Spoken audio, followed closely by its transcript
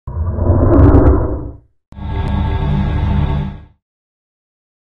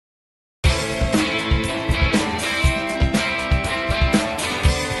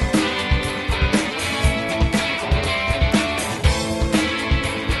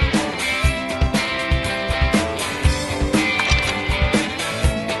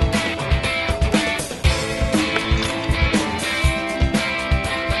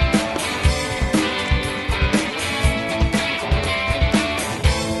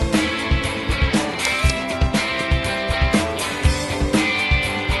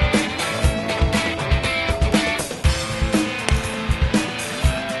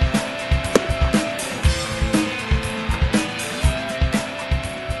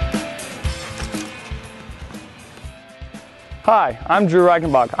Hi, I'm Drew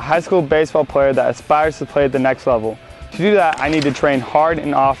Reichenbach, a high school baseball player that aspires to play at the next level. To do that, I need to train hard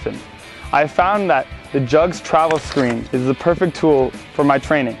and often. I have found that the JUGS travel screen is the perfect tool for my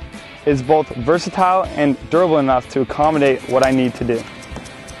training. It is both versatile and durable enough to accommodate what I need to do.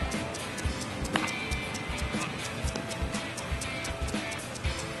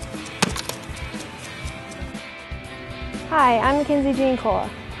 Hi, I'm Mackenzie Jean Cola,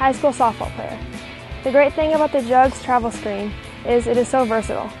 high school softball player. The great thing about the JUGS travel screen is it is so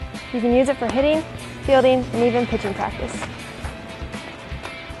versatile. You can use it for hitting, fielding, and even pitching practice.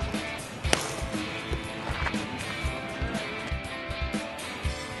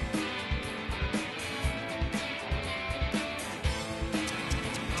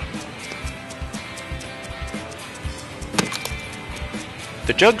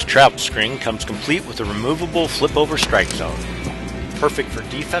 The JUGS travel screen comes complete with a removable flip-over strike zone, perfect for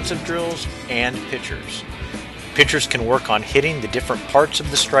defensive drills and pitchers. Pitchers can work on hitting the different parts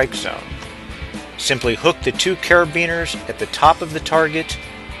of the strike zone. Simply hook the two carabiners at the top of the target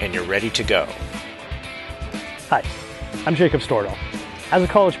and you're ready to go. Hi, I'm Jacob Stordahl. As a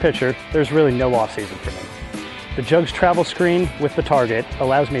college pitcher, there's really no off-season for me. The JUGS travel screen with the target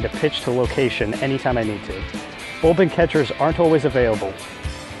allows me to pitch to location anytime I need to. Bullpen catchers aren't always available.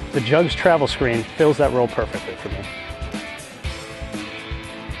 The JUGS travel screen fills that role perfectly for me.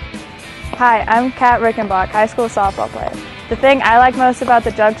 Hi, I'm Kat Rickenbach, high school softball player. The thing I like most about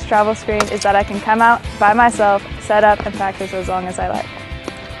the JUGS travel screen is that I can come out by myself, set up, and practice as long as I like.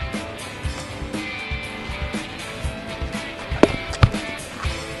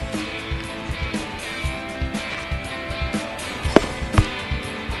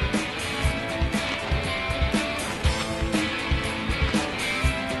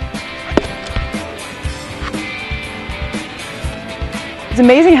 It's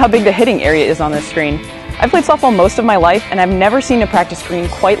amazing how big the hitting area is on this screen. I've played softball most of my life and I've never seen a practice screen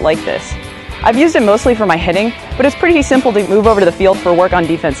quite like this. I've used it mostly for my hitting, but it's pretty simple to move over to the field for work on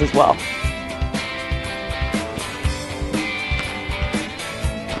defense as well.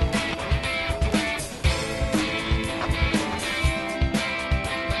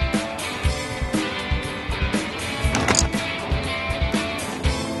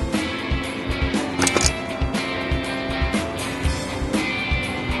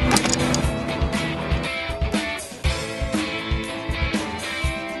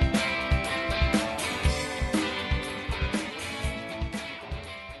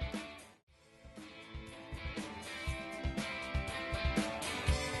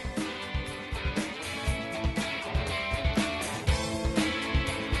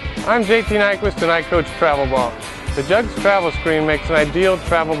 I'm JT Nyquist and I coach travel ball. The JUGS travel screen makes an ideal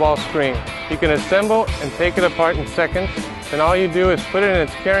travel ball screen. You can assemble and take it apart in seconds, then all you do is put it in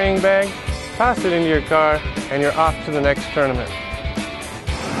its carrying bag, toss it into your car, and you're off to the next tournament.